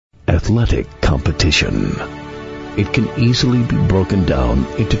athletic competition. It can easily be broken down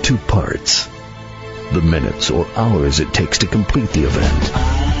into two parts: the minutes or hours it takes to complete the event,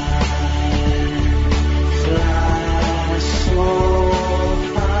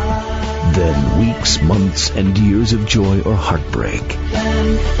 then weeks, months, and years of joy or heartbreak.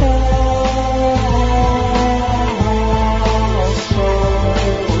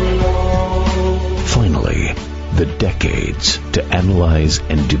 Finally, the decades to analyze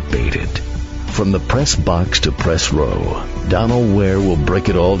and debate it. From the press box to press row, Donald Ware will break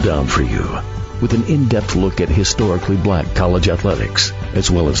it all down for you with an in-depth look at historically black college athletics, as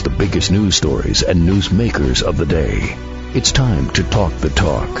well as the biggest news stories and newsmakers of the day. It's time to talk the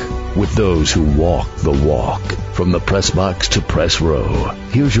talk with those who walk the walk. From the press box to press row,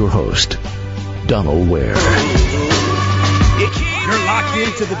 here's your host, Donald Ware. You're locked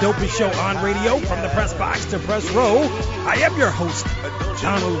into the dopest show on radio. From the press box to press row, I am your host,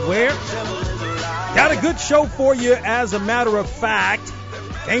 Donald Ware. Got a good show for you, as a matter of fact.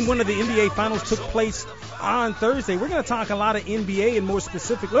 Game 1 of the NBA Finals took place on Thursday. We're going to talk a lot of NBA, and more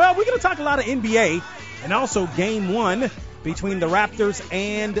specifically, we're going to talk a lot of NBA and also Game 1 between the Raptors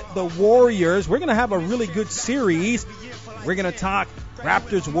and the Warriors. We're going to have a really good series. We're going to talk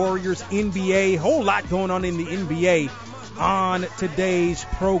Raptors, Warriors, NBA, whole lot going on in the NBA on today's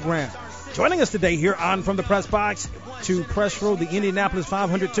program. Joining us today here on From the Press Box to Press Row, the Indianapolis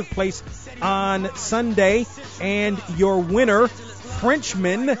 500 took place on Sunday, and your winner,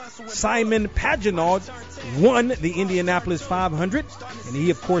 Frenchman Simon Pagenaud, won the Indianapolis 500, and he,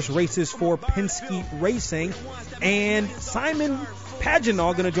 of course, races for Penske Racing. And Simon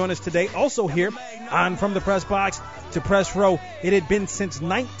Pagenaud going to join us today, also here on From the Press Box to Press Row. It had been since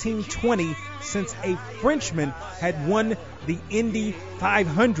 1920 since a Frenchman had won the Indy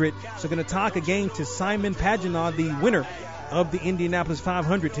 500. So going to talk again to Simon Pagenaud, the winner of the Indianapolis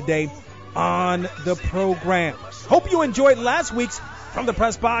 500, today on the program. Hope you enjoyed last week's From the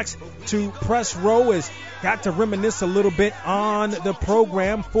Press Box to Press Row. As got to reminisce a little bit on the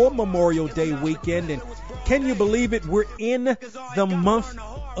program for Memorial Day weekend. And can you believe it? We're in the month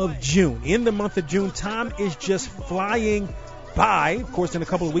of June. In the month of June, time is just flying by. Of course, in a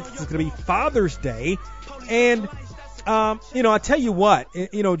couple of weeks, it's going to be Father's Day. And, I tell you what,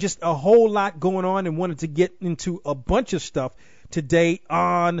 just a whole lot going on, and wanted to get into a bunch of stuff today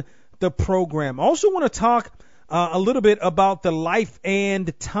on the program. I also want to talk a little bit about the life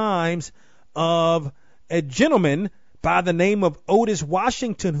and times of a gentleman by the name of Otis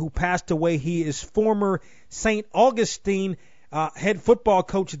Washington, who passed away. He is former St. Augustine head football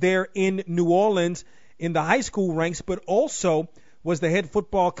coach there in New Orleans in the high school ranks, but also was the head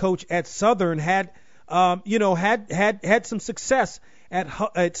football coach at Southern. Had some success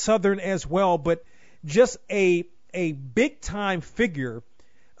at Southern as well, but just a big time figure.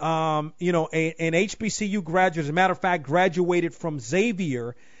 An HBCU graduate, as a matter of fact, graduated from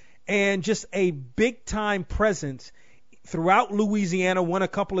Xavier, and just a big-time presence throughout Louisiana, won a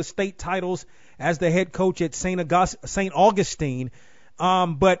couple of state titles as the head coach at St. Augustine,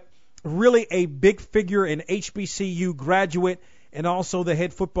 but really a big figure, an HBCU graduate, and also the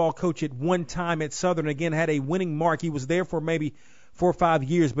head football coach at one time at Southern. Again, had a winning mark. He was there for maybe 4 or 5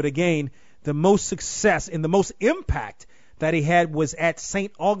 years, but again, the most success and the most impact that he had was at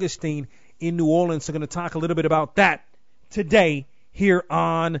St. Augustine in New Orleans. So going to talk a little bit about that today here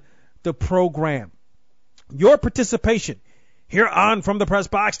on the program. Your participation here on From the Press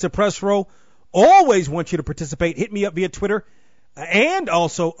Box to Press Row. Always want you to participate. Hit me up via Twitter and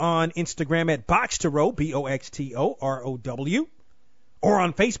also on Instagram at Box2Row, BOXTOROW, or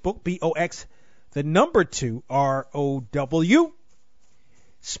on Facebook, BOX2ROW.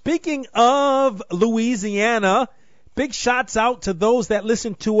 Speaking of Louisiana, big shots out to those that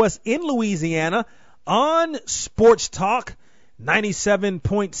listen to us in Louisiana on Sports Talk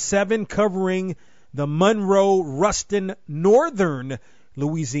 97.7, covering the Monroe, Ruston, Northern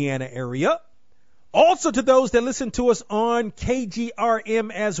Louisiana area. Also to those that listen to us on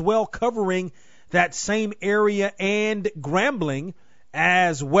KGRM as well, covering that same area, and Grambling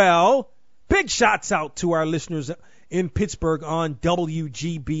as well. Big shots out to our listeners in Pittsburgh on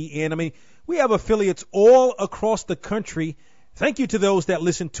WGBN. I mean, we have affiliates all across the country. Thank you to those that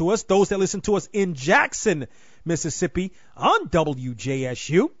listen to us in Jackson, Mississippi on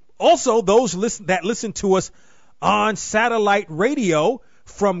WJSU. Also, those that listen to us on satellite radio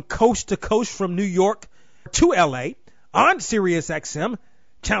from coast to coast, from New York to LA on Sirius XM,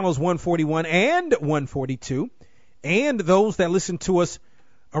 channels 141 and 142. And those that listen to us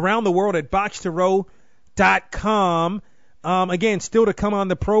around the world at Box2Row.com. Again, still to come on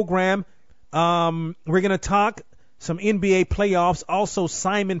the program, we're going to talk some NBA playoffs. Also,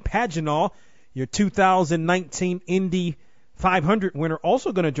 Simon Pagenaud, your 2019 Indy 500 winner,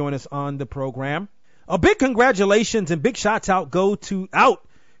 also going to join us on the program. A big congratulations and big shots out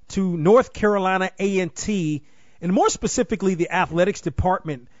to North Carolina A&T, and more specifically the athletics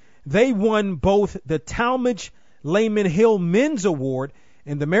department. They won both the Talmadge Lehman Hill Men's Award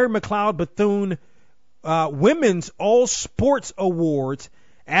and the Mary McLeod Bethune Women's All Sports Awards,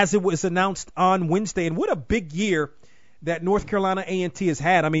 as it was announced on Wednesday. And what a big year that North Carolina A&T has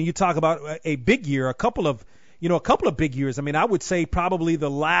had. I mean, you talk about a big year, a couple of big years. I mean, I would say probably the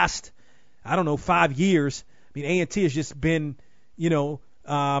last, 5 years. I mean, A&T has just been,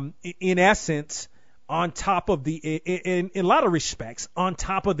 in essence, on top of in a lot of respects, on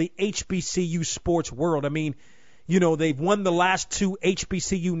top of the HBCU sports world. I mean, they've won the last 2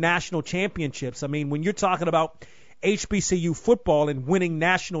 HBCU national championships. I mean, when you're talking about HBCU football and winning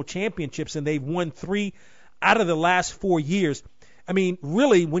national championships, and they've won 3 out of the last 4 years. I mean,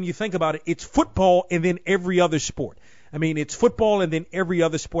 really, when you think about it, it's football and then every other sport. I mean, it's football and then every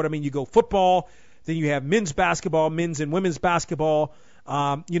other sport. I mean, you go football, then you have men's basketball, men's and women's basketball,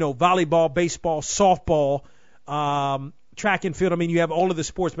 volleyball, baseball, softball, track and field. I mean, you have all of the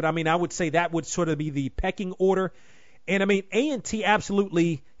sports, but I mean, I would say that would sort of be the pecking order. And I mean, A&T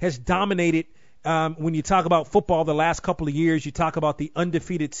absolutely has dominated. When you talk about football the last couple of years, you talk about the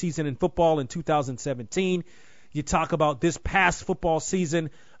undefeated season in football in 2017. You talk about this past football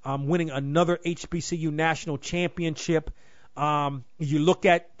season, winning another HBCU national championship. You look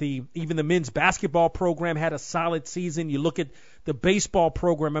at even the men's basketball program had a solid season. You look at the baseball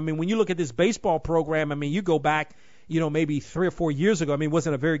program. I mean, when you look at this baseball program, I mean, you go back, maybe 3 or 4 years ago. I mean, it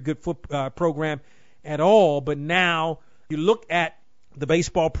wasn't a very good program at all. But now you look at the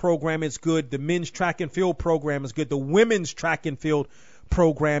baseball program is good. The men's track and field program is good. The women's track and field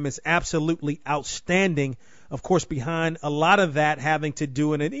program is absolutely outstanding. Of course, behind a lot of that having to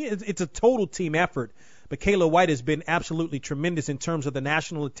do, and it's a total team effort. But Kayla White has been absolutely tremendous in terms of the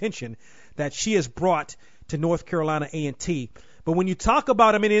national attention that she has brought to North Carolina A&T. But when you talk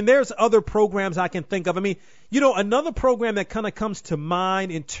about, I mean, and there's other programs I can think of. I mean, another program that kind of comes to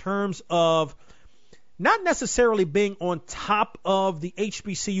mind in terms of not necessarily being on top of the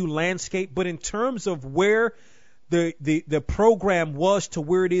HBCU landscape, but in terms of where the program was to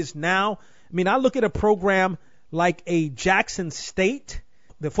where it is now. I mean, I look at a program like a Jackson State,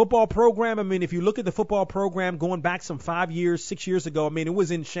 the football program. I mean, if you look at the football program going back some 5 years, 6 years ago, I mean, it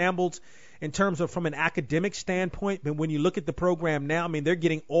was in shambles in terms of from an academic standpoint. But when you look at the program now, I mean, they're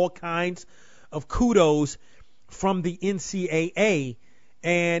getting all kinds of kudos from the NCAA.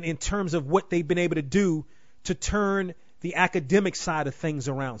 And in terms of what they've been able to do to turn the academic side of things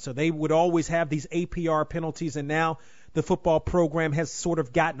around. So they would always have these APR penalties, and now the football program has sort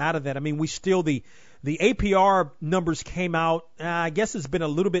of gotten out of that. I mean, the APR numbers came out, I guess it's been a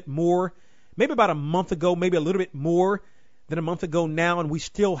little bit more, maybe about a month ago, maybe a little bit more than a month ago now, and we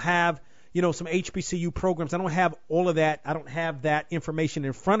still have, some HBCU programs. I don't have all of that. I don't have that information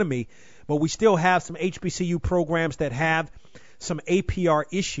in front of me, but we still have some HBCU programs that have some APR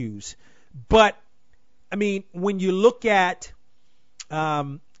issues. But, I mean, when you look at,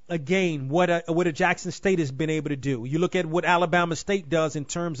 again, what a Jackson State has been able to do, you look at what Alabama State does in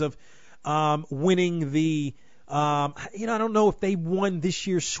terms of winning the, I don't know if they won this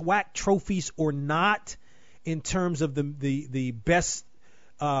year's SWAC trophies or not in terms of the best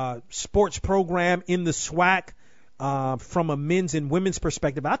sports program in the SWAC from a men's and women's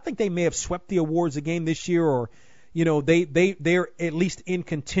perspective. I think they may have swept the awards again this year, or they're at least in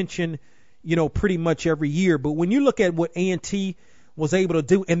contention, pretty much every year. But when you look at what A&T was able to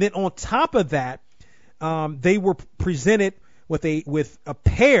do, and then on top of that, they were presented with a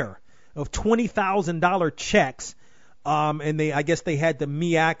pair of $20,000 checks, and I guess they had the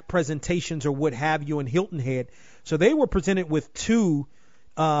MEAC presentations or what have you in Hilton Head. So they were presented with 2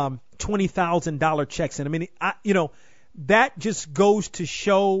 $20,000 checks. And I mean, that just goes to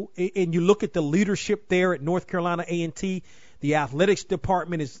show, and you look at the leadership there at North Carolina A&T. The athletics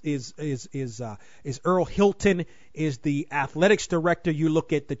department is Earl Hilton is the athletics director. You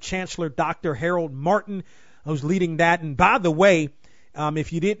look at the chancellor, Dr. Harold Martin, who's leading that. And by the way,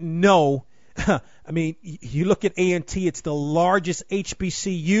 if you didn't know, I mean, you look at A&T, it's the largest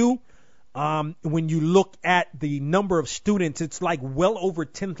HBCU. When you look at the number of students, it's like well over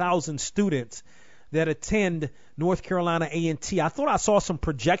 10,000 students that attend North Carolina A&T. I thought I saw some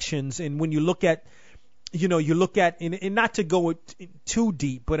projections, and when you look at, and not to go too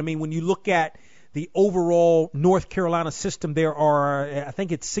deep, but I mean, when you look at the overall North Carolina system, there are, I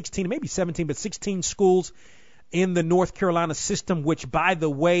think it's 16, maybe 17, but 16 schools in the North Carolina system, which, by the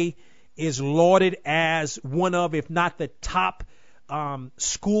way, is lauded as one of, if not the top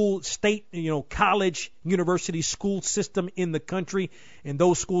school, state, college, university school system in the country. And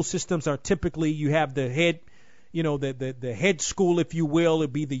those school systems are typically, you have the head, the head school, if you will.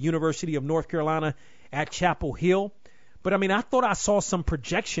 It'd be the University of North Carolina at Chapel Hill. But I thought I saw some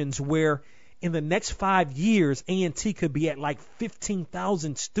projections where in the next 5 years, A&T could be at like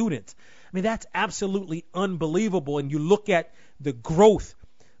 15,000 students. That's absolutely unbelievable. And you look at the growth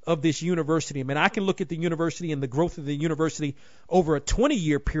of this university. I can look at the university and the growth of the university over a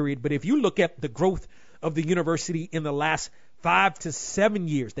 20-year period. But if you look at the growth of the university in the last 5 to 7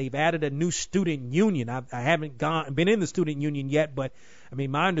 years, they've added a new student union. I haven't been in the student union yet, but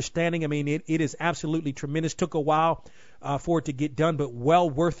my understanding, it is absolutely tremendous. Took a while for it to get done, but well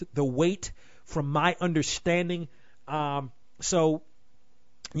worth the wait from my understanding. So,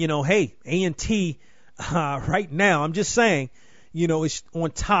 hey, A&T right now, I'm just saying, it's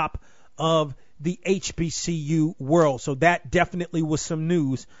on top of the HBCU world. So that definitely was some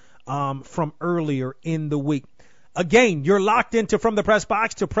news from earlier in the week. Again, you're locked into From the Press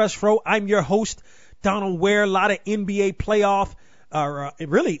Box to Press Row. I'm your host, Donald Ware. A lot of NBA playoff,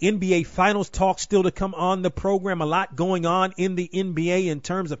 really NBA Finals talk still to come on the program. A lot going on in the NBA in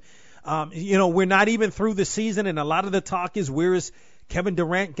terms of, we're not even through the season, and a lot of the talk is where is Kevin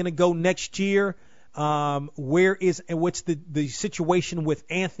Durant going to go next year? What's the situation with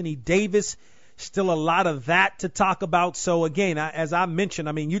Anthony Davis? Still a lot of that to talk about. So again, as I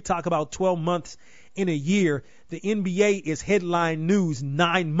mentioned, you talk about 12 months in a year. The NBA is headline news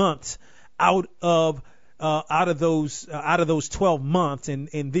 9 months out of those 12 months,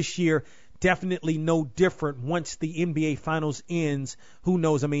 and this year definitely no different. Once the NBA Finals ends, who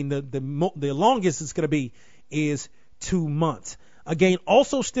knows? The longest it's going to be is 2 months. Again,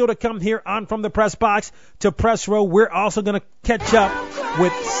 also still to come here on From the Press Box to Press Row, we're also going to catch up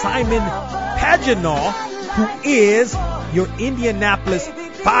with Simon Pagenaud, who is your Indianapolis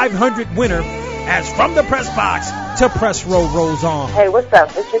 500 winner, as From the Press Box to Press Row rolls on. Hey, what's up?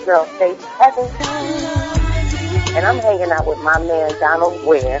 It's your girl, Faith Evans, and I'm hanging out with my man, Donald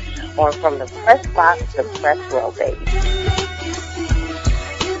Ware, on From the Press Box to Press Row, baby.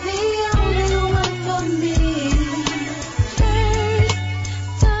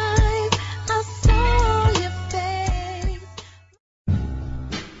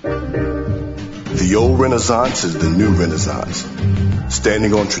 The old Renaissance is the new Renaissance,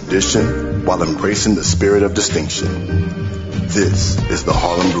 standing on tradition while embracing the spirit of distinction. This is the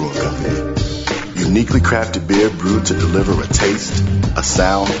Harlem Brewing Company. Uniquely crafted beer brewed to deliver a taste, a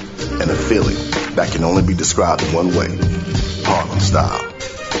sound, and a feeling that can only be described in one way, Harlem style.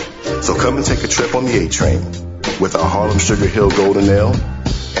 So come and take a trip on the A Train with our Harlem Sugar Hill Golden Ale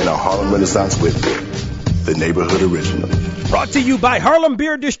and our Harlem Renaissance Wit Beer, the neighborhood original. Brought to you by Harlem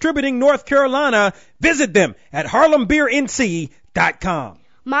Beer Distributing North Carolina. Visit them at harlembeernc.com.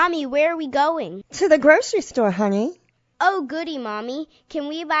 Mommy, where are we going? To the grocery store, honey. Oh, goody, Mommy. Can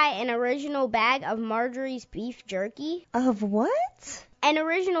we buy an original bag of Marjorie's beef jerky? Of what? An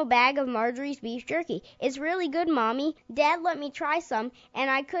original bag of Marjorie's beef jerky. It's really good, Mommy. Dad let me try some,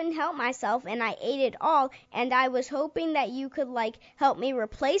 and I couldn't help myself, and I ate it all, and I was hoping that you could, help me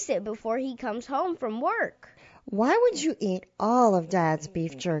replace it before he comes home from work. Why would you eat all of Dad's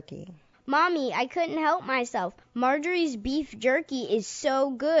beef jerky? Mommy, I couldn't help myself. Marjorie's beef jerky is so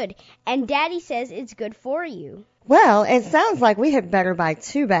good, and Daddy says it's good for you. Well, it sounds like we had better buy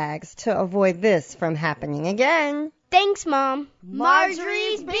 2 bags to avoid this from happening again. Thanks, Mom.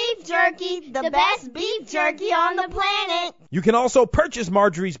 Marjorie's Beef Jerky, the best beef jerky on the planet. You can also purchase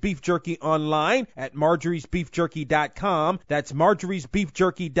Marjorie's Beef Jerky online at marjoriesbeefjerky.com. That's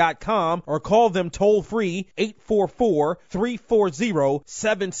marjoriesbeefjerky.com, or call them toll-free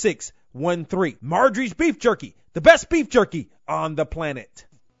 844-340-7613. Marjorie's Beef Jerky, the best beef jerky on the planet.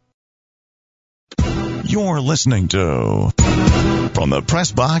 You're listening to From the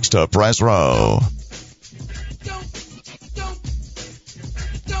Press Box to Press Row.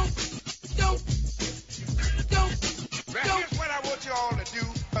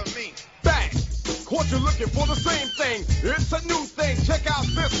 Caught you looking for the same thing. It's a new thing. Check out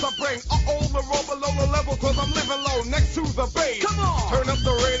this I bring. The roll below the level, cause I'm living low next to the base. Come on! Turn up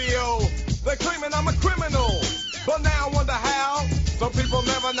the radio. They're claiming I'm a criminal. But now I wonder how. Some people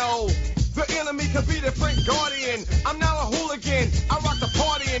never know. The enemy could be the Frank Guardian. I'm not a hooligan. I rock the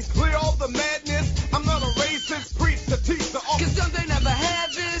party and clear all the madness. I'm not a racist. Preach to teach the office. Cause they never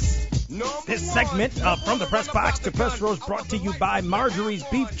had this. This segment of From the Press Box to Press Row is brought to you by Marjorie's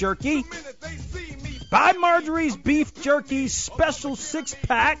Beef Jerky. Buy Marjorie's Beef Jerky special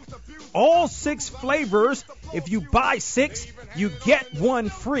 6-pack, all 6 flavors. If you buy 6, you get one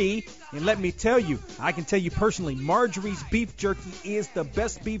free. And let me tell you, I can tell you personally, Marjorie's Beef Jerky is the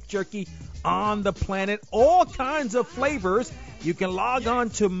best beef jerky on the planet. All kinds of flavors. You can log on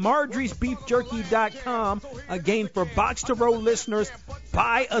to marjoriesbeefjerky.com. Again, for Box to Row listeners,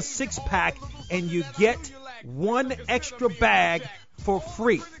 buy a 6-pack and you get one extra bag for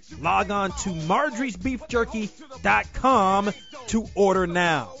free. Log on to marjoriesbeefjerky.com to order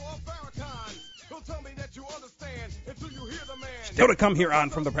now. Still to come here on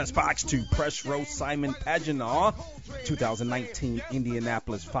From the Press Box to Press Row, Simon Paginaw, 2019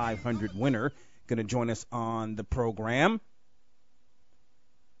 Indianapolis 500 winner, going to join us on the program.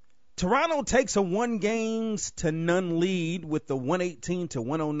 Toronto takes a 1-0 lead with the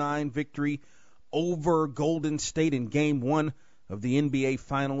 118-109 victory over Golden State in Game 1 of the NBA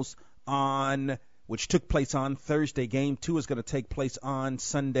Finals, which took place on Thursday. Game 2 is going to take place on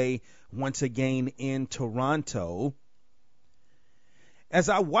Sunday, once again in Toronto. As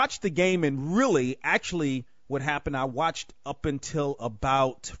I watched the game, and really, actually, what happened, I watched up until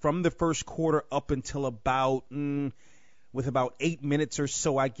from the first quarter up until with about 8 minutes or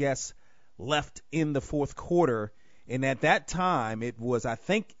so, I guess, left in the fourth quarter. And at that time, it was, I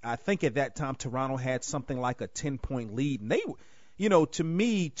think at that time, Toronto had something like a 10-point lead. And they, to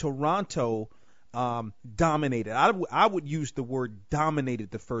me, Toronto dominated. I would use the word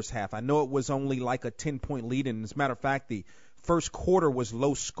dominated the first half. I know it was only like a 10-point lead, and as a matter of fact, the first quarter was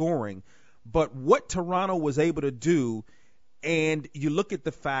low scoring. But what Toronto was able to do, and you look at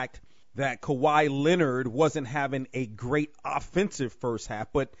the fact that Kawhi Leonard wasn't having a great offensive first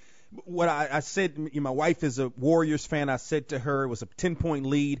half, but what I said, my wife is a Warriors fan. I said to her, it was a 10-point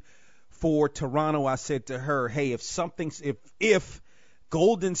lead for Toronto. I said to her, hey, if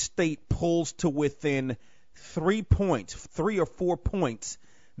Golden State pulls to within 3 or 4 points,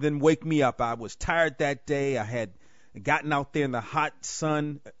 then wake me up. I was tired that day. I had gotten out there in the hot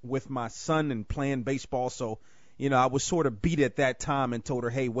sun with my son and playing baseball, so I was sort of beat at that time and told her,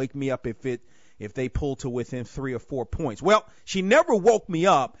 hey, wake me up if they pull to within 3 or 4 points. Well, she never woke me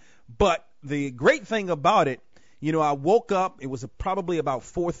up, but the great thing about it, I woke up, it was probably about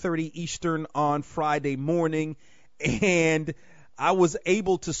 4:30 Eastern on Friday morning, and I was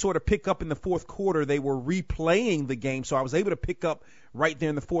able to sort of pick up in the fourth quarter. They were replaying the game, so I was able to pick up right there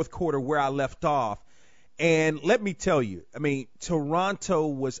in the fourth quarter where I left off. And let me tell you, Toronto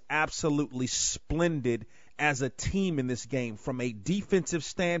was absolutely splendid as a team in this game. From a defensive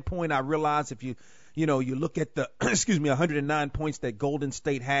standpoint, I realize if you look at the 109 points that Golden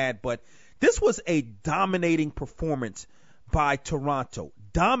State had, but this was a dominating performance by Toronto.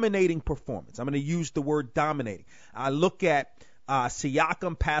 Dominating performance. I'm going to use the word dominating. I look at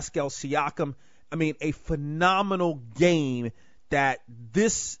Pascal Siakam. A phenomenal game that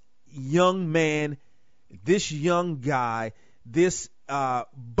this young man, this young guy, this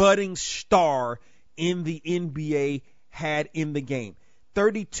budding star in the NBA had in the game.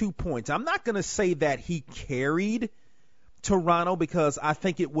 32 points. I'm not going to say that he carried Toronto because I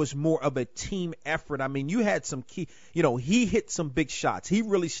think it was more of a team effort. You had some key, he hit some big shots. He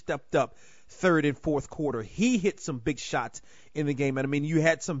really stepped up third and fourth quarter. He hit some big shots in the game. And you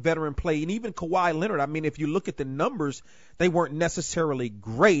had some veteran play. And even Kawhi Leonard, if you look at the numbers, they weren't necessarily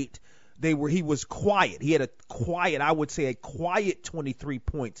great. He was quiet. He had I would say a quiet 23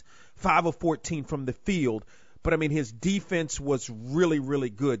 points, 5 of 14 from the field. But his defense was really,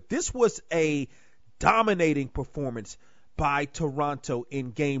 really good. This was a dominating performance by Toronto in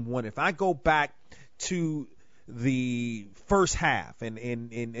Game 1. If I go back to the first half, and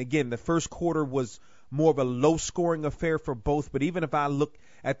again, the first quarter was more of a low-scoring affair for both, but even if I look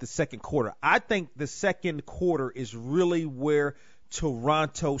at the second quarter, I think the second quarter is really where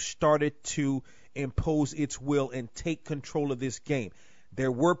Toronto started to impose its will and take control of this game.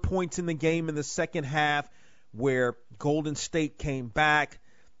 There were points in the game in the second half where Golden State came back.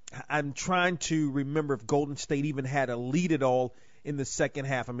 I'm trying to remember if Golden State even had a lead at all in the second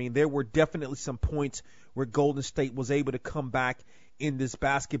half. There were definitely some points where Golden State was able to come back in this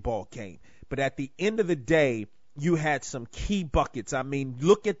basketball game. But at the end of the day, you had some key buckets.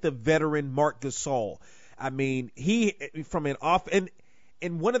 Look at the veteran Marc Gasol. He from an off, and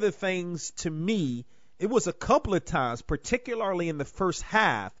one of the things to me, it was a couple of times, particularly in the first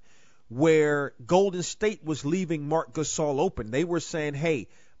half, where Golden State was leaving Marc Gasol open. They were saying, hey,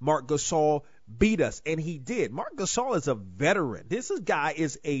 Marc Gasol beat us, and he did. Marc Gasol is a veteran. This guy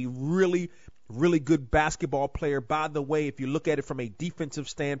is a really, really good basketball player. By the way, if you look at it from a defensive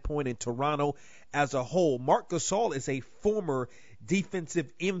standpoint in Toronto as a whole, Marc Gasol is a former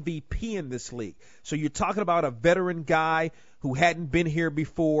defensive MVP in this league. So you're talking about a veteran guy who hadn't been here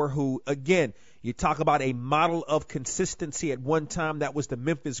before, who, again, you talk about a model of consistency at one time. That was the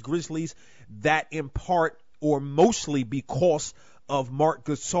Memphis Grizzlies. That in part or mostly because of Marc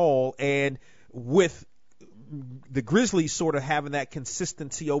Gasol, and with the Grizzlies sort of having that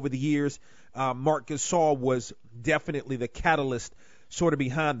consistency over the years, Marc Gasol was definitely the catalyst sort of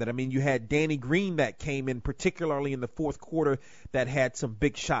behind that. I mean, you had Danny Green that came in, particularly in the fourth quarter, that had some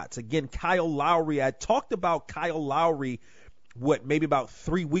big shots. Again, Kyle Lowry, I talked about Kyle Lowry, maybe about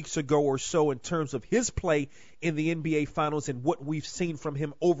 3 weeks ago or so, in terms of his play in the NBA Finals and what we've seen from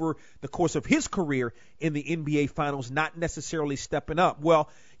him over the course of his career in the NBA Finals, not necessarily stepping up. Well,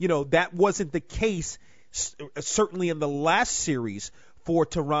 that wasn't the case, certainly in the last series for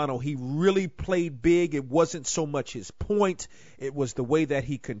Toronto. He really played big. It wasn't so much his point. It was the way that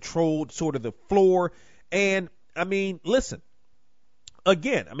he controlled sort of the floor. And, I mean, listen,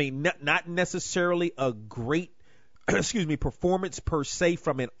 again, I mean, not necessarily a great performance per se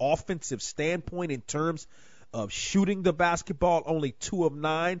from an offensive standpoint in terms of shooting the basketball, only 2 of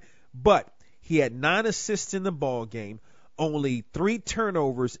 9, but he had 9 assists in the ball game, only 3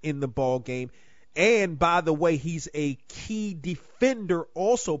 turnovers in the ball game. And by the way, he's a key defender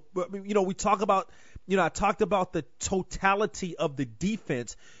also. We talk about, I talked about the totality of the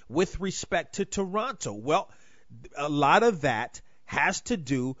defense with respect to Toronto. Well, a lot of that has to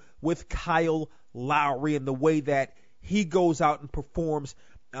do with Kyle Lowry and the way that he goes out and performs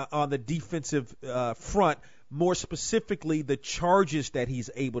on the defensive front, more specifically the charges that he's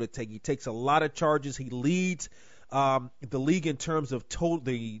able to take. He takes a lot of charges. He leads the league in terms of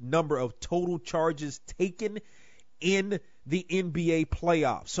the number of total charges taken in the NBA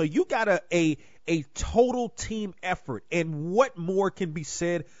playoffs. So you got a total team effort. And what more can be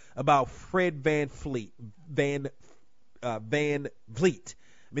said about Fred Van Vliet? I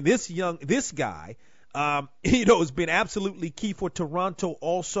mean, this guy, has been absolutely key for Toronto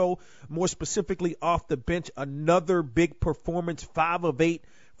also, more specifically off the bench. Another big performance, 5 of 8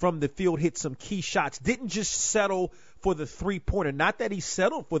 from the field, hit some key shots. Didn't just settle for the three-pointer. Not that he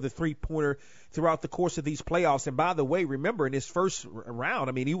settled for the three-pointer throughout the course of these playoffs. And by the way, remember, in his first round,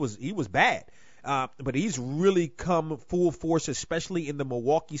 I mean, he was bad. But he's really come full force, especially in the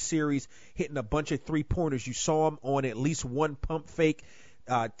Milwaukee series, hitting a bunch of three-pointers. You saw him on at least one pump fake,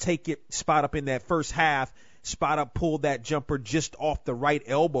 spot up in that first half, spot up, pulled that jumper just off the right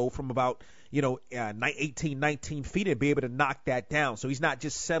elbow from about 18, 19 feet and be able to knock that down. So he's not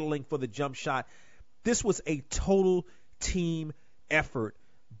just settling for the jump shot. This was a total team effort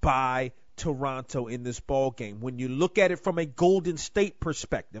by Toronto in this ball game. When you look at it from a Golden State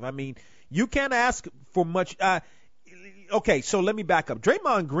perspective, I mean, you can't ask for much. Okay, so let me back up.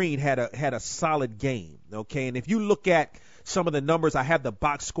 Draymond Green had a solid game, okay? And if you look at some of the numbers, I have the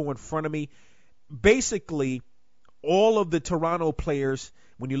box score in front of me. Basically, all of the Toronto players,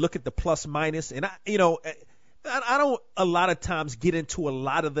 when you look at the plus minus, and I don't a lot of times get into a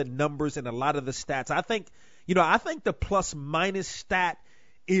lot of the numbers and a lot of the stats. I think the plus minus stat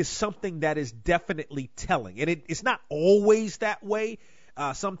is something that is definitely telling, and it's not always that way.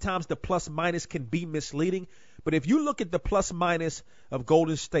 Sometimes the plus minus can be misleading, but if you look at the plus minus of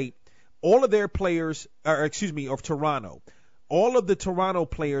Golden State, all of their players, of Toronto, all of the Toronto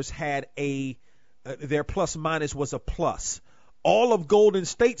players had their plus minus was a plus. All of Golden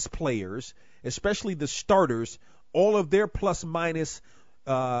State's players, especially the starters, all of their plus minus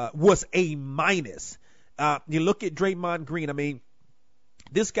was a minus. You look at Draymond Green, I mean,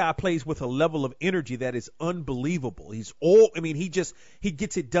 this guy plays with a level of energy that is unbelievable. He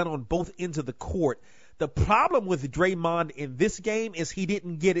gets it done on both ends of the court. The problem with Draymond in this game is he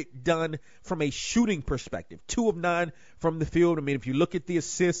didn't get it done from a shooting perspective. 2 of 9 from the field. I mean, if you look at the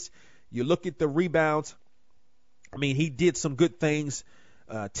assists, you look at the rebounds, I mean, he did some good things,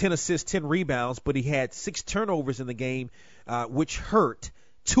 10 assists, 10 rebounds, but he had 6 turnovers in the game, which hurt.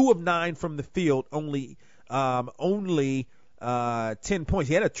 2 of 9 from the field, only 10 points.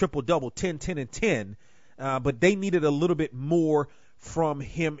 He had a triple-double, 10, 10, and 10, but they needed a little bit more from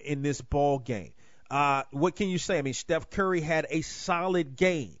him in this ball game. What can you say? I mean, Steph Curry had a solid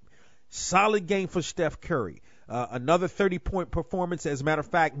game. Solid game for Steph Curry. Another 30-point performance. As a matter of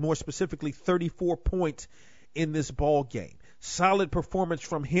fact, more specifically, 34 points in this ball game. Solid performance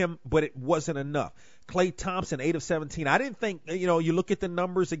from him, but it wasn't enough. Klay Thompson, 8 of 17. I didn't think, you look at the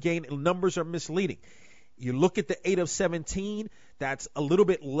numbers again, numbers are misleading. You look at the 8 of 17, that's a little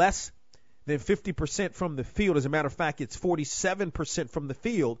bit less than 50% from the field. As a matter of fact, it's 47% from the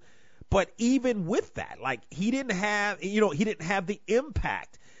field. But even with that, he didn't have the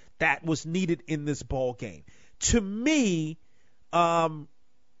impact that was needed in this ball game. To me,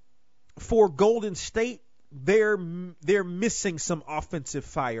 for Golden State, they're missing some offensive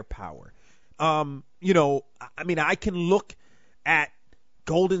firepower. You know, I mean, I can look at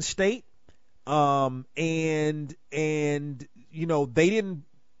Golden State, and you know, they didn't.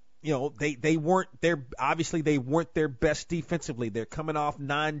 You know, they weren't their obviously they weren't their best defensively. They're coming off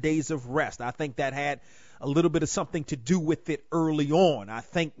 9 days of rest. I think that had a little bit of something to do with it early on. I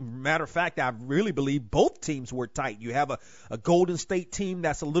think, matter of fact, I really believe both teams were tight. You have a Golden State team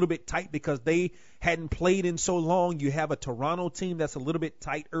that's a little bit tight because they hadn't played in so long. You have a Toronto team that's a little bit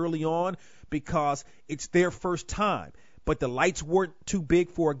tight early on because it's their first time. But the lights weren't too big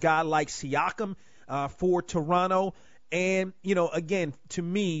for a guy like Siakam for Toronto. And, you know, again, to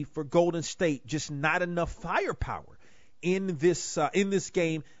me, for Golden State, just not enough firepower in this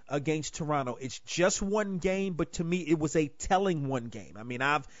game against Toronto. It's just one game, but to me, it was a telling one game. I mean,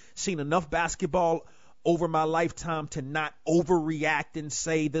 I've seen enough basketball over my lifetime to not overreact and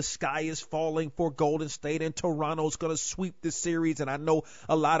say the sky is falling for Golden State and Toronto's going to sweep this series. And I know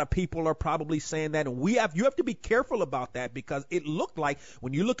a lot of people are probably saying that. And you have to be careful about that because it looked like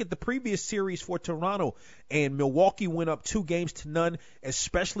when you look at the previous series for Toronto and Milwaukee went up 2-0,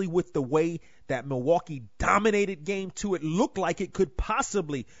 especially with the way that Milwaukee dominated game 2, it looked like it could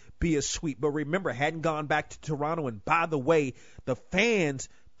possibly be a sweep. But remember, it hadn't gone back to Toronto. And by the way, the fans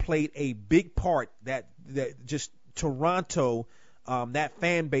played a big part. That just Toronto, that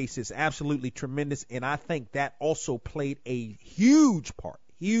fan base is absolutely tremendous, and I think that also played a huge part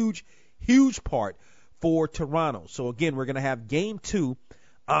for Toronto. So again, we're going to have game 2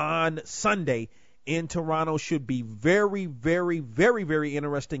 on Sunday in Toronto. Should be very, very, very, very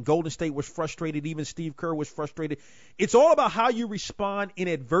interesting. Golden State was frustrated. Even Steve Kerr was frustrated. It's all about how you respond in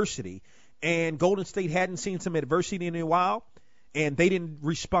adversity, and Golden State hadn't seen some adversity in a while, and they didn't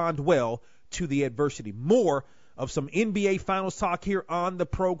respond well to the adversity. More of some NBA Finals talk here on the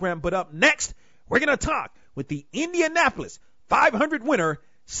program. But up next, we're going to talk with the Indianapolis 500 winner,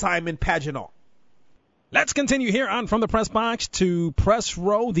 Simon Pagenaud. Let's continue here on From the Press Box to Press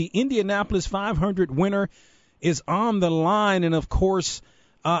Row. The Indianapolis 500 winner is on the line. And, of course,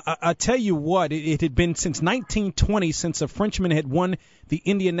 I tell you what, it had been since 1920 since a Frenchman had won the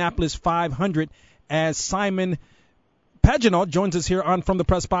Indianapolis 500 as Simon Pagenaud joins us here on From the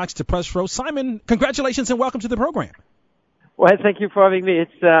Press Box to Press Row. Simon, congratulations and welcome to the program. Well, thank you for having me.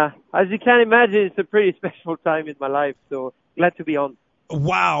 It's as you can imagine, it's a pretty special time in my life, so glad to be on.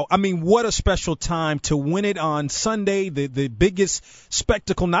 Wow. I mean, what a special time to win it on Sunday, the biggest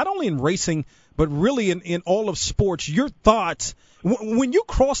spectacle, not only in racing, but really in all of sports. Your thoughts when you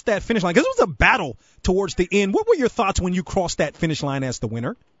crossed that finish line, because it was a battle towards the end. What were your thoughts when you crossed that finish line as the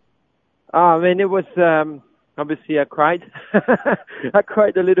winner? I mean, it was... Obviously, I cried. I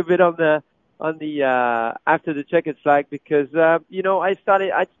cried a little bit on the after the checkered flag because you know I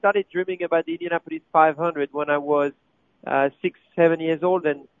started dreaming about the Indianapolis 500 when I was 6-7 years old,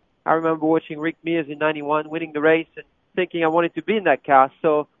 and I remember watching Rick Mears in '91 winning the race and thinking I wanted to be in that car.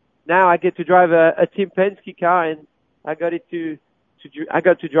 So now I get to drive a Tim Penske car, and I got to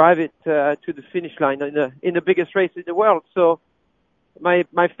drive it to the finish line in the biggest race in the world. So my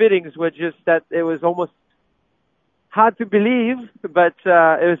feelings were just that it was almost hard to believe, but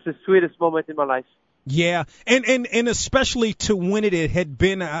it was the sweetest moment in my life. Yeah, and especially to win it, it had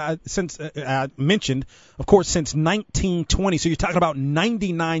been since mentioned, of course, since 1920. So you're talking about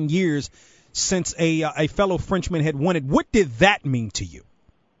 99 years since a fellow Frenchman had won it. What did that mean to you?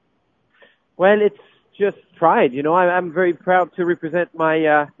 Well, it's just pride. You know, I'm very proud to represent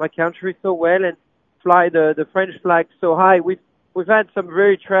my country so well and fly the French flag so high. We've had some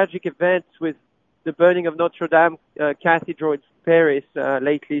very tragic events with the burning of Notre Dame Cathedral in Paris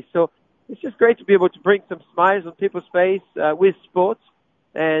lately. So it's just great to be able to bring some smiles on people's face with sports.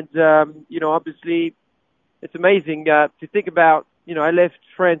 And, you know, obviously it's amazing to think about, you know, I left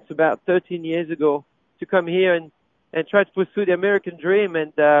France about 13 years ago to come here and try to pursue the American dream.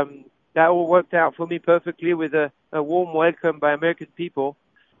 And that all worked out for me perfectly with a warm welcome by American people.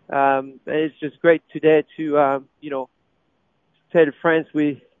 And it's just great today to, you know, tell France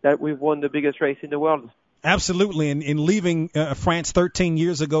that we've won the biggest race in the world. Absolutely, and leaving France 13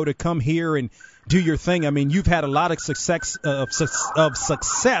 years ago to come here and do your thing. I mean, you've had a lot of success,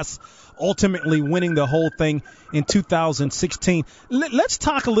 ultimately winning the whole thing in 2016. Let's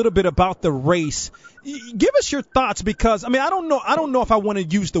talk a little bit about the race. Give us your thoughts, because I mean, I don't know if I want to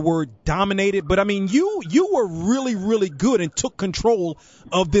use the word dominated, but I mean, you were really, really good and took control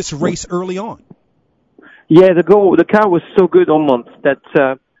of this race early on. Yeah, the car was so good all month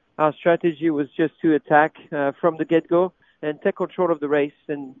that our strategy was just to attack from the get-go and take control of the race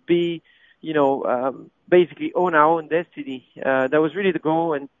and be, you know, basically own our own destiny. That was really the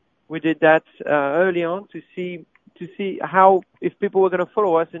goal, and we did that early on to see how, if people were going to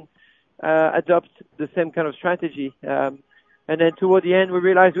follow us and adopt the same kind of strategy. And then toward the end, we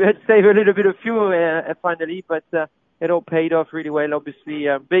realized we had to save a little bit of fuel finally, but it all paid off really well. Obviously,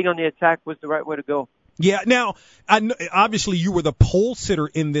 being on the attack was the right way to go. Yeah. Now, obviously, you were the pole sitter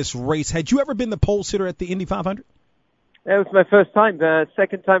in this race. Had you ever been the pole sitter at the Indy 500? It was my first time,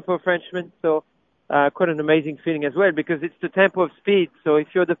 second time for a Frenchman, so quite an amazing feeling as well, because it's the tempo of speed. So if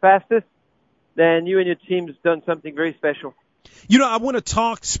you're the fastest, then you and your team's done something very special. You know, I want to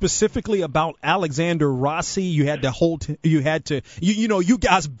talk specifically about Alexander Rossi. You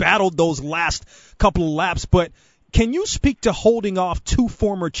guys battled those last couple of laps, but can you speak to holding off two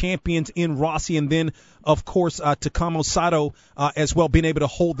former champions in Rossi and then, of course, Takamo Sato as well, being able to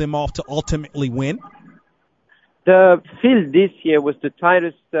hold them off to ultimately win? The field this year was the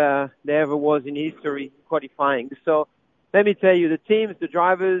tightest there ever was in history qualifying. So let me tell you, the teams, the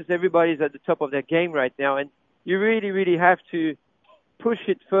drivers, everybody's at the top of their game right now, and you really, really have to push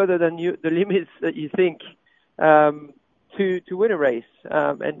it further than the limits that you think to win a race.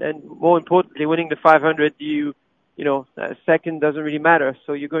 And more importantly, winning the 500, second doesn't really matter,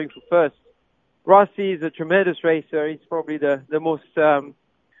 so you're going for first. Rossi is a tremendous racer. He's probably the most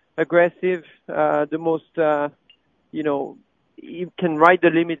aggressive, the most, he can ride the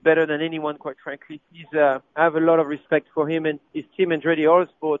limit better than anyone, quite frankly. I have a lot of respect for him and his team, Andretti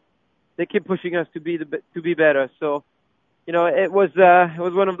Autosport. They keep pushing us to be better. So, it was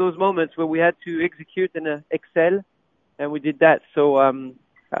one of those moments where we had to execute and excel, and we did that. So,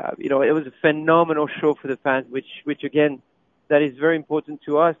 it was a phenomenal show for the fans, which again, that is very important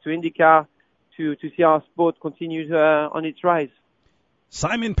to us, to IndyCar, to see our sport continue on its rise.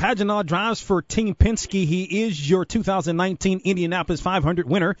 Simon Pagenaud drives for Team Penske. He is your 2019 Indianapolis 500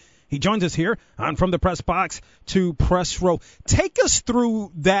 winner. He joins us here on From the Press Box to Press Row. Take us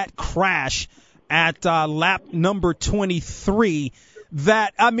through that crash at lap number 23.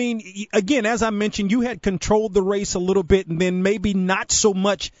 Again, as I mentioned, you had controlled the race a little bit and then maybe not so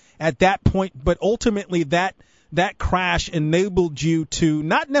much at that point, but ultimately that crash enabled you to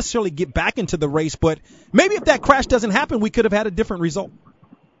not necessarily get back into the race, but maybe if that crash doesn't happen, we could have had a different result.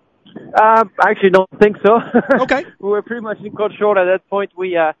 I actually don't think so. Okay. We were pretty much in control at that point.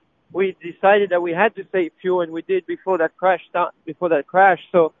 We decided that we had to save fuel, and we did before that crash.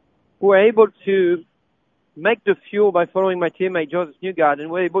 So we were able to make the fuel by following my teammate Joseph Newgarden, and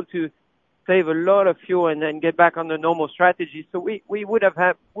we were able to save a lot of fuel and then get back on the normal strategy. So we would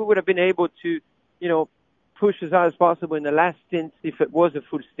have been able to, push as hard as possible in the last stint if it was a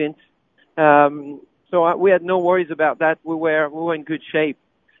full stint. So we had no worries about that. We were in good shape.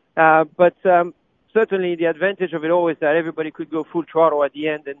 But certainly the advantage of it all is that everybody could go full throttle at the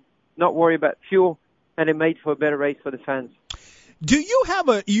end and not worry about fuel, and it made for a better race for the fans. Do you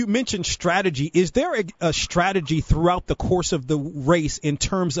have you mentioned strategy. Is there a strategy throughout the course of the race in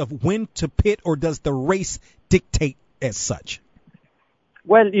terms of when to pit, or does the race dictate as such?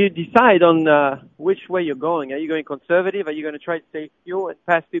 Well, you decide on which way you're going. Are you going conservative? Are you going to try to save fuel and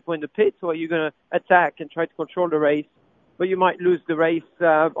pass people in the pits, or are you going to attack and try to control the race? But you might lose the race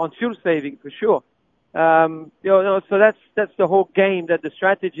on fuel saving for sure. So that's the whole game that the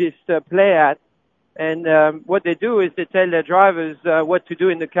strategists play at. And what they do is they tell their drivers what to do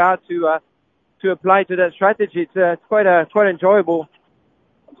in the car to apply to that strategy. It's quite enjoyable.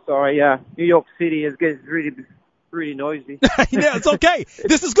 I'm sorry, New York City gets really noisy. Yeah, it's okay.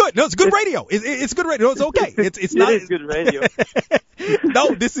 This is good. No, it's good radio. It's good radio. No, it's okay. It's not. It is good radio.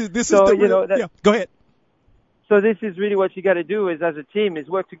 No, this is so, the. Yeah, go ahead. So this is really what you got to do is as a team is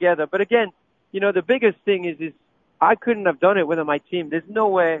work together. But again, the biggest thing is I couldn't have done it without my team. There's no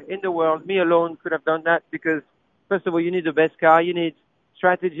way in the world me alone could have done that, because first of all, you need the best car. You need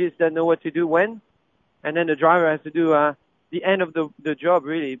strategists that know what to do when, and then the driver has to do the end of the job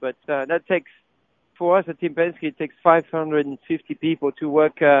really. But that takes, for us at Team Penske, it takes 550 people to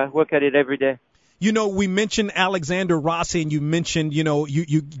work at it every day. We mentioned Alexander Rossi, and you mentioned,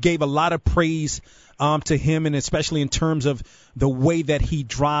 you gave a lot of praise to him, and especially in terms of the way that he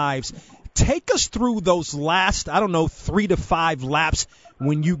drives. Take us through those last, 3 to 5 laps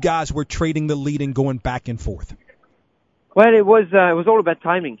when you guys were trading the lead and going back and forth. Well, it was all about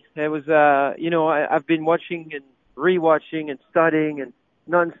timing. It was, I've been watching and rewatching and studying and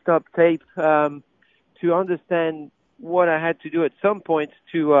non-stop tape to understand what I had to do at some point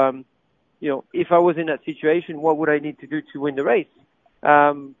to, if I was in that situation, what would I need to do to win the race?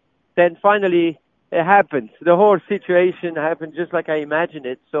 Then finally, it happened. The whole situation happened just like I imagined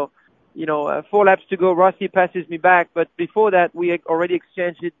it. So, 4 laps to go, Rossi passes me back. But before that, we had already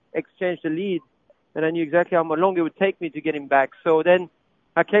exchanged the lead, and I knew exactly how long it would take me to get him back. So then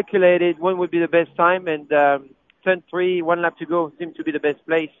I calculated when would be the best time, and turn 3, 1 lap to go seemed to be the best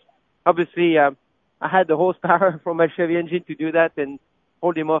place. Obviously, I had the horsepower from my Chevy engine to do that and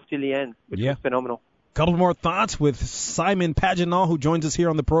hold him off till the end, which was phenomenal. Couple more thoughts with Simon Pagenaud, who joins us here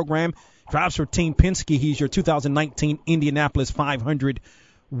on the program. Drives for Team Penske. He's your 2019 Indianapolis 500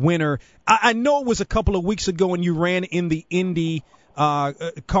 winner. I know it was a couple of weeks ago when you ran in the Indy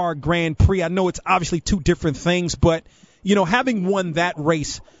Car Grand Prix. I know it's obviously two different things, but, you know, having won that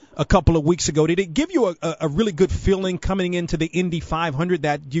race a couple of weeks ago, did it give you a really good feeling coming into the Indy 500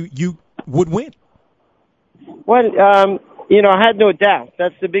 that you would win? Well, you know, I had no doubt.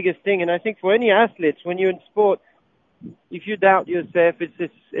 That's the biggest thing. And I think for any athletes, when you're in sport, if you doubt yourself,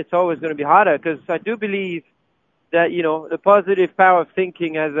 it's always going to be harder, because I do believe that, you know, the positive power of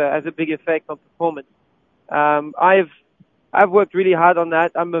thinking has a big effect on performance. I've worked really hard on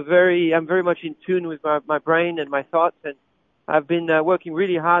that. I'm very much in tune with my brain and my thoughts, and I've been working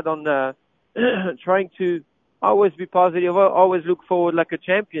really hard on trying to always be positive, always look forward like a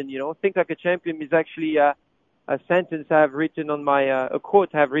champion. You know, think like a champion is actually a sentence I have written on a quote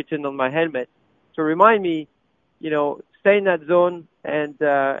I have written on my helmet to remind me, you know, stay in that zone and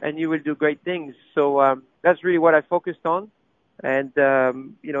you will do great things. So that's really what I focused on, and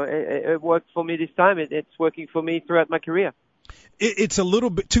you know, it worked for me this time. It's working for me throughout my career. It's a little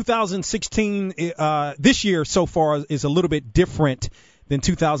bit 2016 this year so far is a little bit different than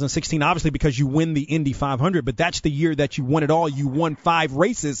 2016, obviously, because you win the Indy 500, but that's the year that you won it all. You won 5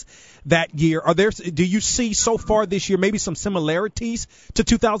 races that year. Do you see so far this year maybe some similarities to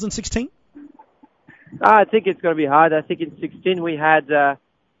 2016? I think it's going to be hard. I think in 16 we had the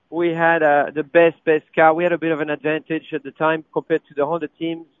best car. We had a bit of an advantage at the time compared to the Honda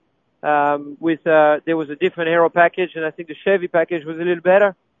teams. There was a different aero package, and I think the Chevy package was a little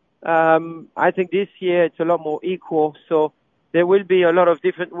better. I think this year it's a lot more equal, so there will be a lot of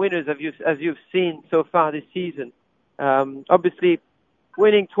different winners as you've seen so far this season. Obviously,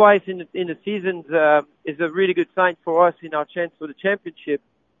 winning twice in the seasons is a really good sign for us in our chance for the championship.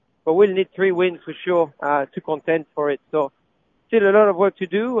 But we'll need 3 wins for sure to contend for it. So still a lot of work to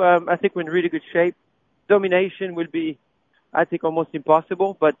do. I think we're in really good shape. Domination will be, I think, almost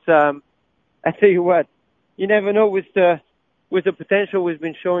impossible. But I tell you what, you never know with the potential we've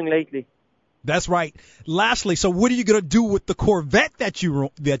been showing lately. That's right. Lastly, so what are you going to do with the Corvette that you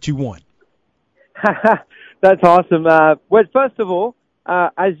won? That's awesome. Well, first of all,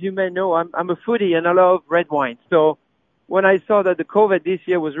 as you may know, I'm a foodie and I love red wine. So when I saw that the Corvette this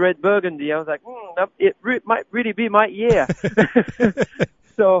year was red burgundy, I was like, it might really be my year.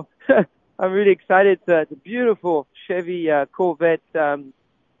 So I'm really excited. It's a beautiful Chevy Corvette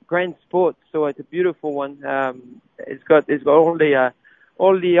Grand Sport. So it's a beautiful one. It's got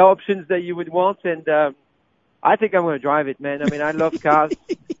all the options that you would want, and I think I'm going to drive it, man. I mean, I love cars,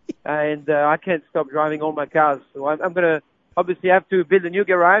 and I can't stop driving all my cars. So I'm going to obviously have to build a new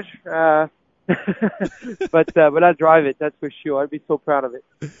garage, but I'll drive it, that's for sure. I'll be so proud of it.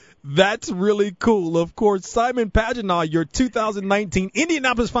 That's really cool. Of course, Simon Pagenaud, your 2019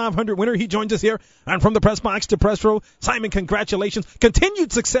 Indianapolis 500 winner. He joins us here and from the press box to press row. Simon, congratulations.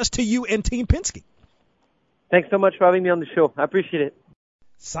 Continued success to you and Team Penske. Thanks so much for having me on the show. I appreciate it.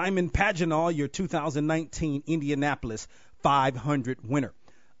 Simon Pagenaud, your 2019 Indianapolis 500 winner.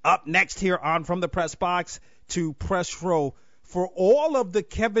 Up next here on From the Press Box to Press Row, for all of the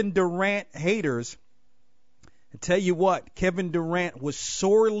Kevin Durant haters, I tell you what, Kevin Durant was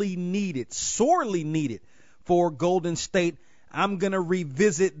sorely needed for Golden State. I'm going to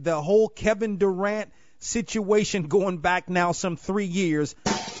revisit the whole Kevin Durant situation going back now some 3 years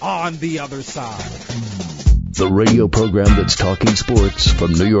on the other side. The radio program that's talking sports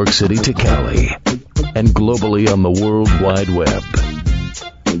from New York City to Cali and globally on the World Wide Web.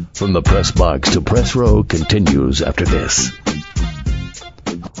 From the press box to press row continues after this.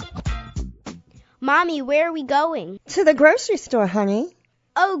 Mommy, where are we going? To the grocery store, honey.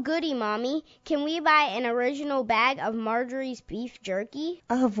 Oh, goody, Mommy. Can we buy an original bag of Marjorie's beef jerky?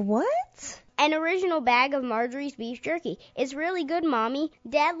 Of what? An original bag of Marjorie's beef jerky. It's really good, Mommy.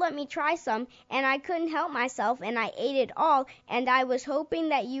 Dad let me try some, and I couldn't help myself, and I ate it all, and I was hoping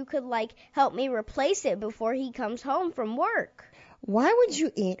that you could, help me replace it before he comes home from work. Why would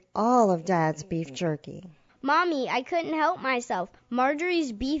you eat all of Dad's beef jerky? Mommy, I couldn't help myself.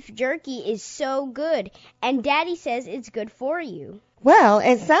 Marjorie's beef jerky is so good, and Daddy says it's good for you. Well,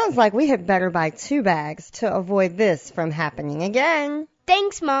 it sounds like we had better buy 2 bags to avoid this from happening again.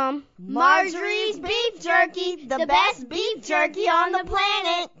 Thanks, Mom. Marjorie's Beef Jerky, the best beef jerky on the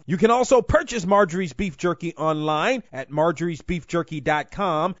planet. You can also purchase Marjorie's Beef Jerky online at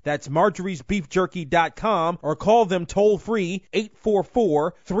marjoriesbeefjerky.com. That's marjoriesbeefjerky.com, or call them toll-free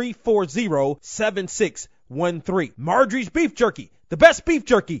 844-340-7613. Marjorie's Beef Jerky, the best beef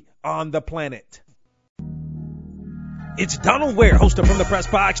jerky on the planet. It's Donald Ware, host of From the Press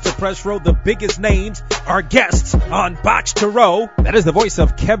Box to Press Row. The biggest names are guests on Box to Row. That is the voice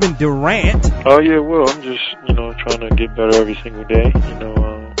of Kevin Durant. Oh, yeah, well, I'm just, trying to get better every single day.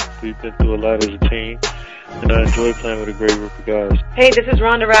 We've been through a lot as a team, and I enjoy playing with a great group of guys. Hey, this is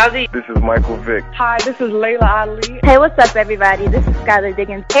Ronda Rousey. This is Michael Vick. Hi, this is Layla Ali. Hey, what's up, everybody? This is Skylar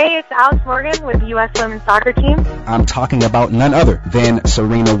Diggins. Hey, it's Alex Morgan with the U.S. Women's Soccer Team. I'm talking about none other than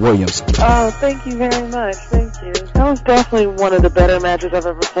Serena Williams. Oh, thank you very much. Thank you. That was definitely one of the better matches I've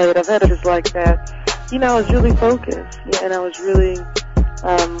ever played. I've had matches like that. I was really focused, and I was really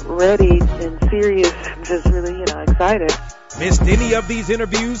ready and serious and just really, excited. Missed any of these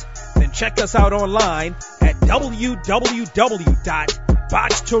interviews? Then check us out online at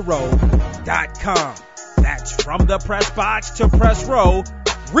www.boxtorow.com. That's From the Press Box to Press Row,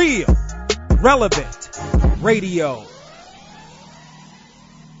 real, relevant radio.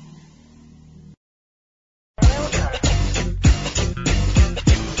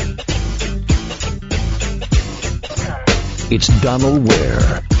 It's Donald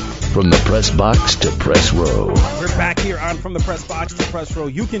Ware. From the Press Box to Press Row. We're back here on From the Press Box to Press Row.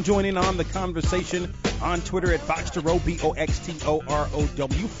 You can join in on the conversation on Twitter at Box to Row,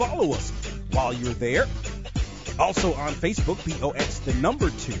 BOXTOROW. Follow us while you're there. Also on Facebook,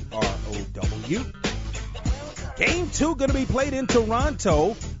 BOX2ROW. Game 2 going to be played in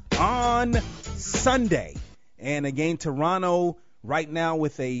Toronto on Sunday. And again, Toronto right now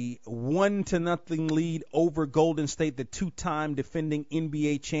with a 1-0 lead over Golden State, the two-time defending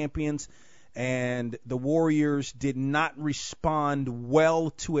NBA champions. And the Warriors did not respond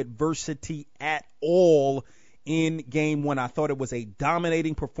well to adversity at all in Game 1. I thought it was a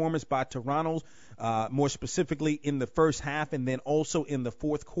dominating performance by Toronto, more specifically in the first half and then also in the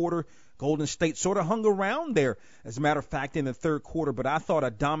fourth quarter. Golden State sort of hung around there, as a matter of fact, in the third quarter. But I thought a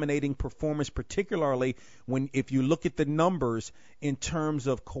dominating performance, particularly if you look at the numbers in terms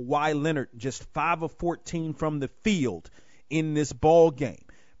of Kawhi Leonard, just 5 of 14 from the field in this ball game.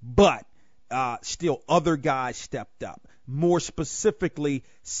 But still, other guys stepped up. More specifically,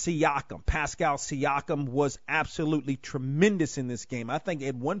 Siakam. Pascal Siakam was absolutely tremendous in this game. I think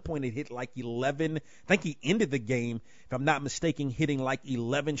at one point it hit like 11. I think he ended the game, if I'm not mistaken, hitting like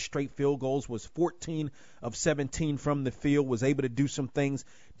 11 straight field goals, was 14 of 17 from the field, was able to do some things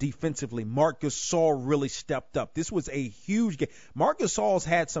defensively. Marc Gasol really stepped up. This was a huge game. Marc Gasol's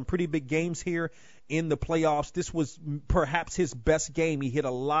had some pretty big games here in the playoffs. This was perhaps his best game. He hit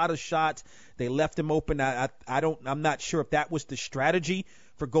a lot of shots. They left him open. I'm not sure if that was the strategy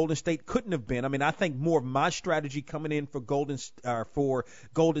for Golden State. Couldn't have been. I mean, I think more of my strategy coming in for Golden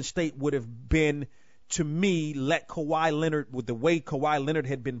State would have been, to me, let Kawhi Leonard, with the way Kawhi Leonard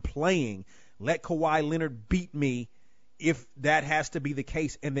had been playing, let Kawhi Leonard beat me if that has to be the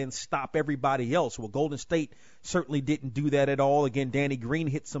case, and then stop everybody else. Well, Golden State certainly didn't do that at all. Again, Danny Green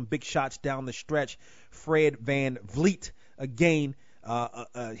hit some big shots down the stretch. Fred VanVleet, again,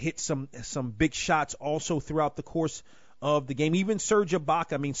 hit some big shots also throughout the course of the game. Even Serge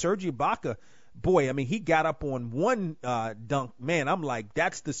Ibaka. Serge Ibaka, boy, he got up on one dunk. Man, I'm like,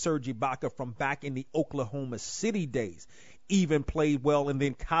 that's the Serge Ibaka from back in the Oklahoma City days. Even played well. And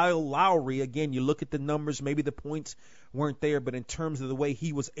then Kyle Lowry, again, you look at the numbers, maybe the points weren't there, but in terms of the way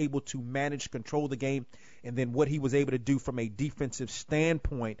he was able to manage, control the game, and then what he was able to do from a defensive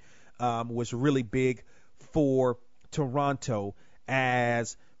standpoint was really big for Toronto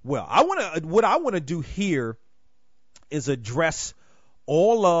as well. What I want to do here is address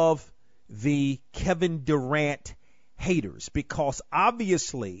all of the Kevin Durant haters, because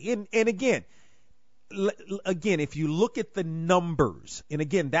obviously, and again, if you look at the numbers, and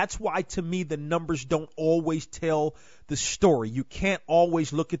again, that's why to me the numbers don't always tell the story. You can't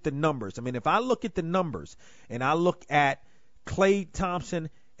always look at the numbers. If I look at the numbers and I look at Klay Thompson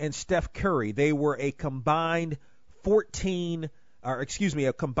and Steph Curry, they were a combined 16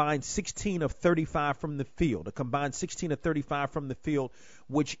 of 35 from the field,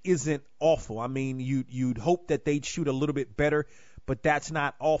 which isn't awful. You'd hope that they'd shoot a little bit better, but that's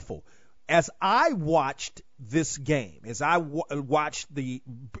not awful. As I watched this game, as I watched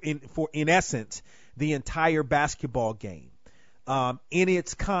in essence, the entire basketball game, in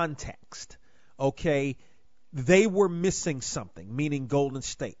its context, okay, they were missing something, meaning Golden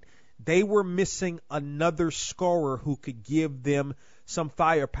State. They were missing another scorer who could give them some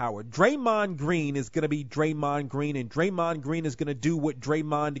firepower. Draymond Green is going to be Draymond Green, and Draymond Green is going to do what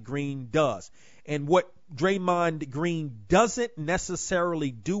Draymond Green does. And what Draymond Green doesn't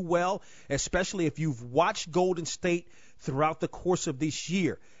necessarily do well, especially if you've watched Golden State throughout the course of this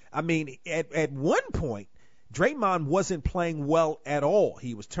year. I mean, at one point, Draymond wasn't playing well at all.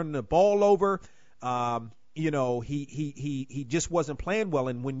 He was turning the ball over. He just wasn't playing well.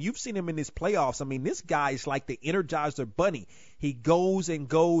 And when you've seen him in his playoffs, I mean, this guy is like the Energizer Bunny. He goes and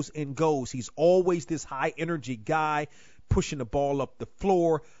goes and goes. He's always this high energy guy, pushing the ball up the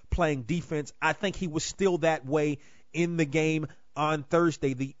floor, playing defense. I think he was still that way in the game on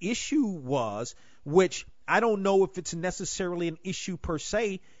Thursday. The issue was, which I don't know if it's necessarily an issue per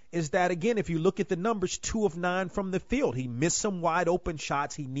se, is that, again, if you look at the numbers, 2 of 9 from the field. He missed some wide open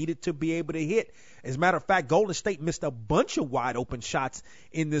shots he needed to be able to hit. As a matter of fact, Golden State missed a bunch of wide open shots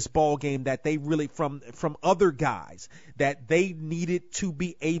in this ball game that they really, from other guys, that they needed to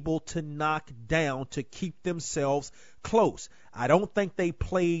be able to knock down to keep themselves close. I don't think they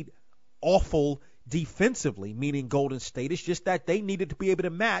played awful defensively, meaning Golden State. It's just that they needed to be able to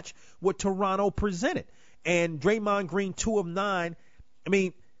match what Toronto presented. And Draymond Green, 2 of 9, I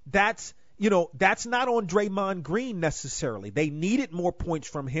mean, that's not on Draymond Green necessarily. They needed more points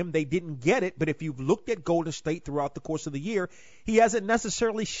from him. They didn't get it. But if you've looked at Golden State throughout the course of the year, he hasn't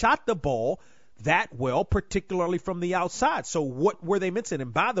necessarily shot the ball that well, particularly from the outside. So what were they missing?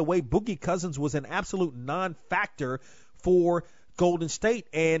 And by the way, Boogie Cousins was an absolute non-factor for Golden State.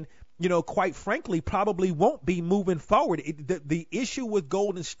 And, quite frankly, probably won't be moving forward. The issue with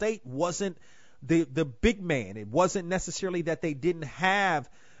Golden State wasn't the big man. It wasn't necessarily that they didn't have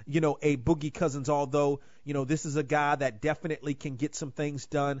a Boogie Cousins, although, this is a guy that definitely can get some things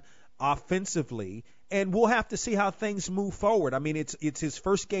done offensively. And we'll have to see how things move forward. I mean, it's his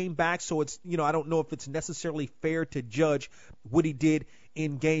first game back, so it's, I don't know if it's necessarily fair to judge what he did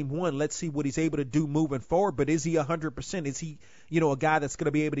in game 1. Let's see what he's able to do moving forward. But is he 100%? Is he, a guy that's going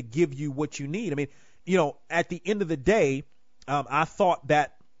to be able to give you what you need? I mean, at the end of the day, I thought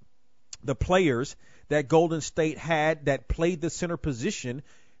that the players that Golden State had that played the center position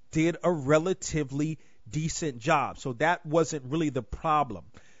did a relatively decent job. So that wasn't really the problem.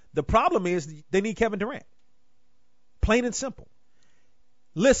 The problem is they need Kevin Durant. Plain and simple.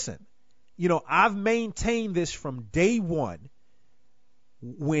 Listen, I've maintained this from day one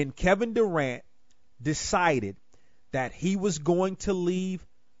when Kevin Durant decided that he was going to leave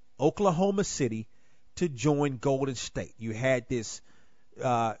Oklahoma City to join Golden State. You had this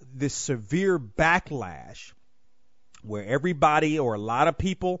severe backlash where everybody or a lot of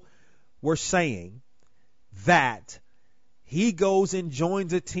people were saying that he goes and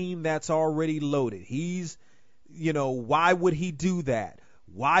joins a team that's already loaded. He's, why would he do that?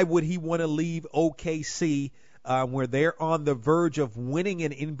 Why would he want to leave OKC where they're on the verge of winning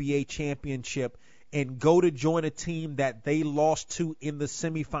an NBA championship and go to join a team that they lost to in the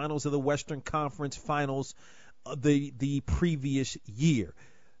semifinals of the Western Conference Finals the previous year?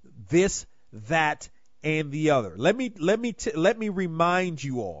 This, that, and the other. Let me remind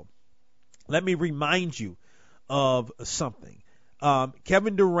you all. Let me remind you of something.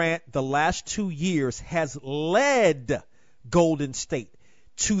 Kevin Durant, the last 2 years, has led Golden State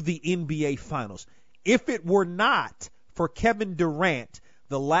to the NBA Finals. If it were not for Kevin Durant,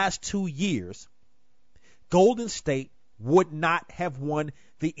 the last 2 years, Golden State would not have won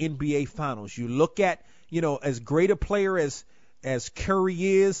the NBA Finals. You look at, as great a player as Curry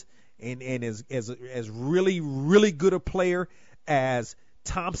is, and as really, really good a player as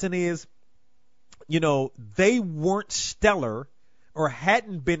Thompson is, they weren't stellar or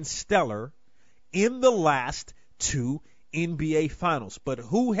hadn't been stellar in the last 2 NBA Finals. But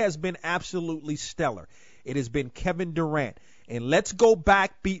who has been absolutely stellar? It has been Kevin Durant. And let's go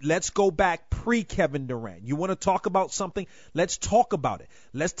back pre-Kevin Durant. You want to talk about something? Let's talk about it.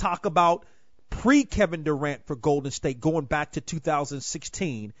 Let's talk about pre-Kevin Durant for Golden State, going back to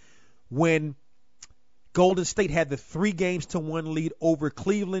 2016 when Golden State had the 3-1 lead over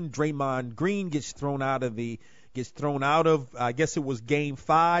Cleveland. Draymond Green gets thrown out of I guess it was game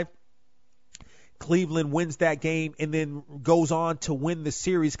 5. Cleveland wins that game and then goes on to win the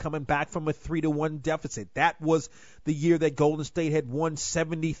series, coming back from a 3-1 deficit. That was the year that Golden State had won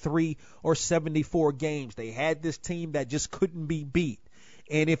 73 or 74 games. They had this team that just couldn't be beat.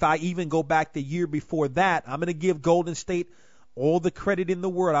 And if I even go back the year before that, I'm going to give Golden State all the credit in the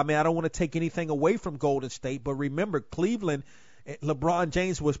world. I mean, I don't want to take anything away from Golden State, but remember, Cleveland, LeBron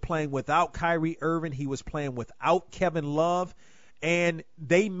James was playing without Kyrie Irving. He was playing without Kevin Love. And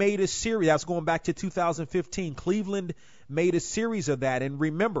they made a series. I was going back to 2015. Cleveland made a series of that. And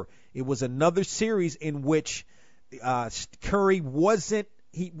remember, it was another series in which Curry wasn't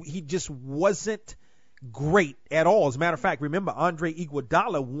he just wasn't great at all. As a matter of fact, remember Andre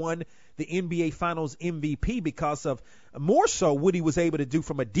Iguodala won the NBA Finals MVP because of more so what he was able to do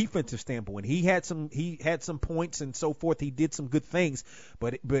from a defensive standpoint. He had some points and so forth. He did some good things,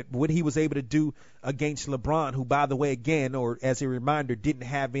 but what he was able to do against LeBron, who, by the way, again, or as a reminder, didn't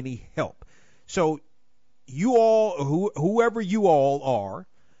have any help. So you all, whoever you all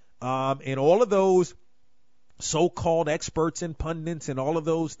are, and all of those so-called experts and pundits and all of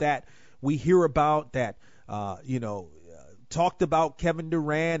those that we hear about that, talked about Kevin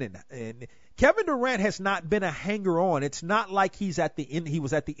Durant and Kevin Durant has not been a hanger-on. It's not like he was at the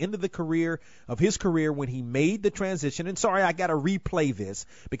end of his career when he made the transition. And sorry, I got to replay this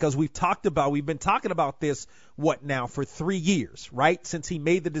because we've been talking about this, for 3 years, right? Since he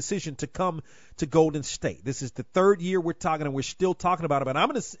made the decision to come to Golden State. This is the third year we're talking, and we're still talking about it. But I'm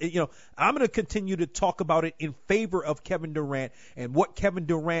going to continue to talk about it in favor of Kevin Durant and what Kevin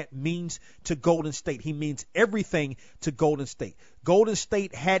Durant means to Golden State. He means everything to Golden State. Golden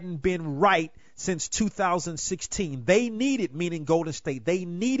State hadn't been right since 2016. Meaning Golden State, they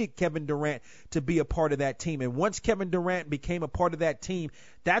needed Kevin Durant to be a part of that team. And once Kevin Durant became a part of that team,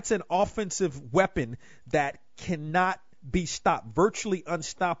 that's an offensive weapon that cannot be stopped, virtually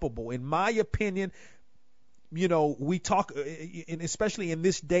unstoppable. In my opinion, we talk, and especially in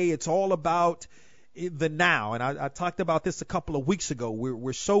this day, it's all about the now. And I talked about this a couple of weeks ago.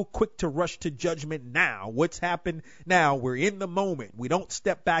 We're so quick to rush to judgment now. What's happened now? We're in the moment. We don't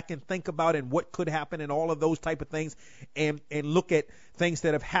step back and think about and what could happen and all of those type of things and look at things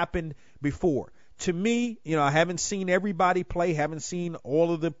that have happened before. To me, I haven't seen everybody play, haven't seen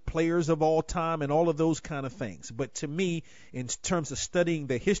all of the players of all time and all of those kind of things. But to me, in terms of studying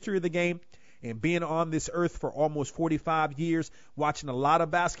the history of the game and being on this earth for almost 45 years, watching a lot of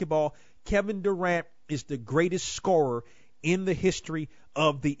basketball, Kevin Durant is the greatest scorer in the history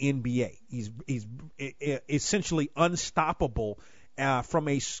of the NBA. He's essentially unstoppable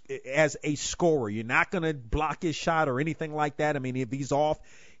as a scorer. You're not going to block his shot or anything like that. I mean, if he's off,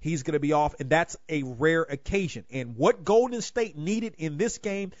 he's going to be off, and that's a rare occasion. And what Golden State needed in this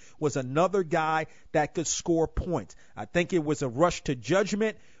game was another guy that could score points. I think it was a rush to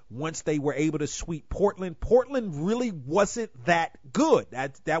judgment once they were able to sweep Portland. Portland really wasn't that good.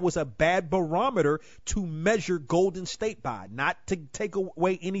 That was a bad barometer to measure Golden State by. Not to take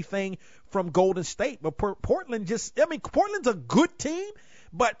away anything from Golden State, but Portland's a good team,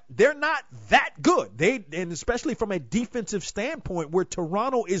 but they're not that good. And especially from a defensive standpoint, where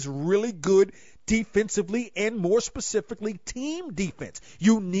Toronto is really good defensively and more specifically team defense.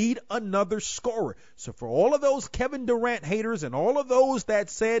 You need another scorer. So for all of those Kevin Durant haters and all of those that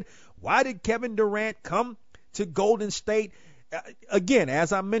said, why did Kevin Durant come to Golden State? Again,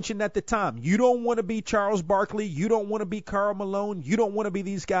 as I mentioned at the time, you don't want to be Charles Barkley. You don't want to be Karl Malone. You don't want to be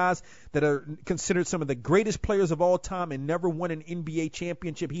these guys that are considered some of the greatest players of all time and never won an NBA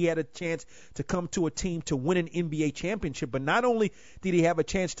championship. He had a chance to come to a team to win an NBA championship. But not only did he have a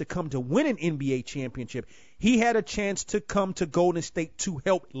chance to come to win an NBA championship, he had a chance to come to Golden State to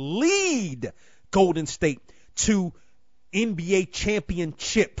help lead Golden State to NBA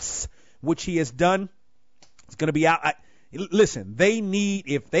championships, which he has done. It's going to be out. Listen,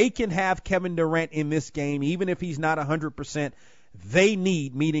 if they can have Kevin Durant in this game, even if he's not 100%,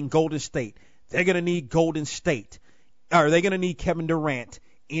 meaning Golden State, they're going to need Golden State, or they're going to need Kevin Durant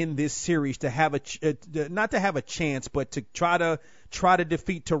in this series to have not to have a chance, but to try to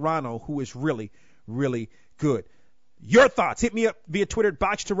defeat Toronto, who is really, really good. Your thoughts. Hit me up via Twitter at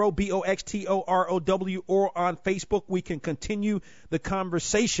Boxtorow, BOXTOROW, or on Facebook. We can continue the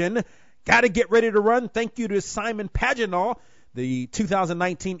conversation. Got to get ready to run. Thank you to Simon Pagenaud, the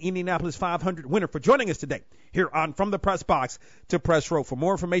 2019 Indianapolis 500 winner, for joining us today here on From the Press Box to Press Row. For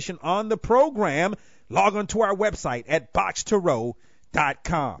more information on the program, log on to our website at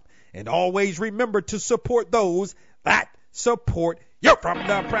boxtorow.com. And always remember to support those that support you. From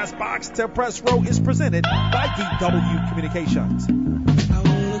the Press Box to Press Row is presented by DW Communications.